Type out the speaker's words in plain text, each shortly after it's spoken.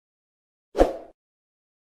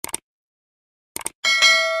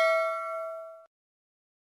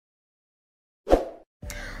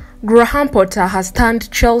Graham Potter has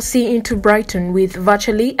turned Chelsea into Brighton with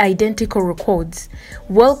virtually identical records.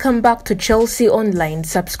 Welcome back to Chelsea Online.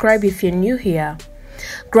 Subscribe if you're new here.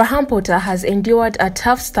 Graham Potter has endured a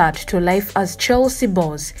tough start to life as Chelsea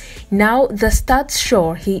boss. Now the stats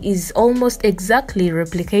show he is almost exactly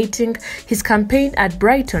replicating his campaign at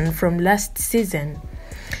Brighton from last season.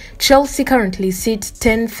 Chelsea currently sit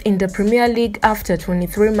 10th in the Premier League after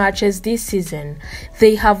 23 matches this season.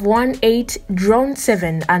 They have won 8, drawn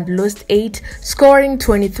 7 and lost 8, scoring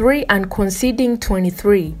 23 and conceding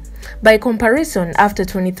 23. By comparison, after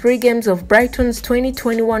 23 games of Brighton's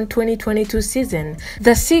 2021-2022 season,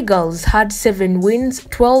 the Seagulls had 7 wins,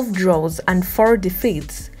 12 draws and 4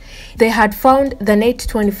 defeats. They had found the net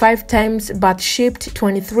 25 times but shipped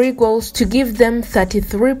 23 goals to give them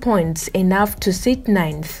 33 points, enough to sit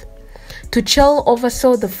 9th. Tuchel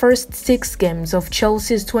oversaw the first 6 games of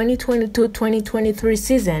Chelsea's 2022-2023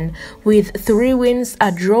 season with 3 wins,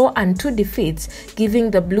 a draw and 2 defeats,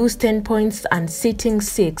 giving the Blues 10 points and sitting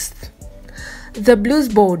 6th. The Blues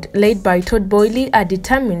board, led by Todd Boehly, are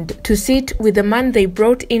determined to sit with the man they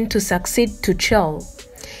brought in to succeed Tuchel.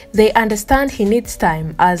 They understand he needs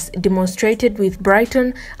time, as demonstrated with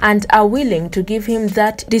Brighton, and are willing to give him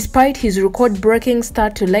that despite his record-breaking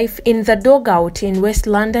start to life in the dugout in West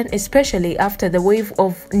London, especially after the wave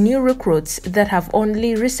of new recruits that have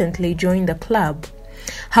only recently joined the club.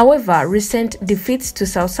 However, recent defeats to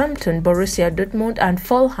Southampton, Borussia Dortmund and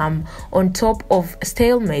Fulham, on top of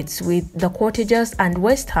stalemates with the Cottagers and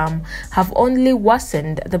West Ham, have only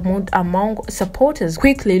worsened the mood among supporters,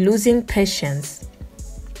 quickly losing patience.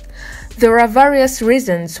 There are various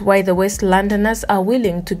reasons why the West Londoners are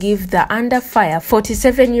willing to give the under-fire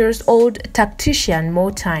 47-year-old tactician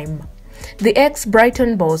more time. The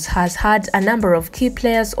ex-Brighton boss has had a number of key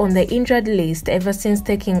players on the injured list ever since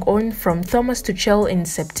taking on from Thomas Tuchel in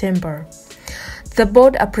September. The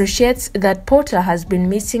board appreciates that Potter has been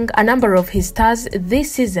missing a number of his stars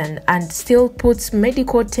this season and still puts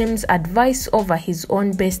medical team's advice over his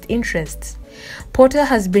own best interests. Potter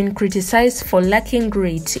has been criticized for lacking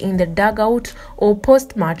grit in the dugout or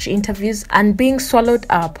post-match interviews and being swallowed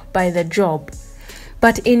up by the job.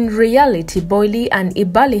 But in reality, Boehly and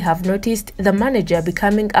Ibali have noticed the manager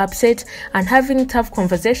becoming upset and having tough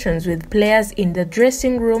conversations with players in the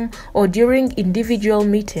dressing room or during individual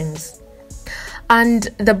meetings. And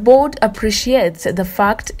the board appreciates the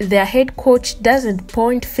fact their head coach doesn't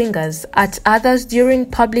point fingers at others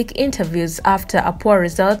during public interviews after a poor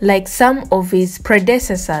result like some of his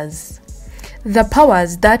predecessors. The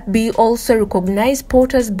powers that be also recognize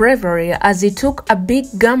Potter's bravery, as he took a big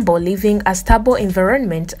gamble leaving a stable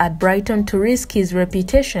environment at Brighton to risk his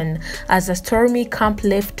reputation as a stormy camp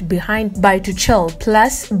left behind by Tuchel.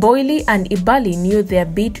 Plus, Boehly and Ibali knew their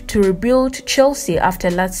bid to rebuild Chelsea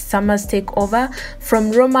after last summer's takeover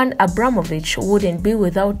from Roman Abramovich wouldn't be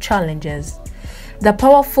without challenges. The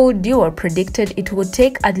powerful duo predicted it would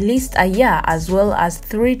take at least a year as well as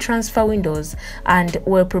 3 transfer windows, and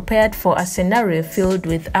were prepared for a scenario filled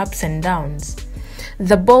with ups and downs.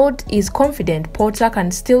 The board is confident Potter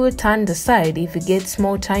can still turn the side if he gets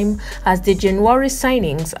more time, as the January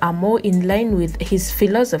signings are more in line with his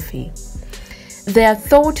philosophy. They are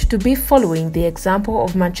thought to be following the example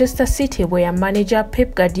of Manchester City, where manager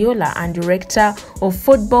Pep Guardiola and director of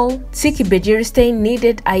football Siki Begiristain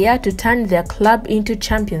needed a year to turn their club into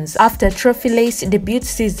champions after trophy-less debut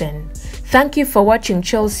season. Thank you for watching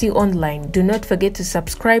Chelsea Online. Do not forget to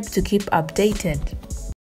subscribe to keep updated.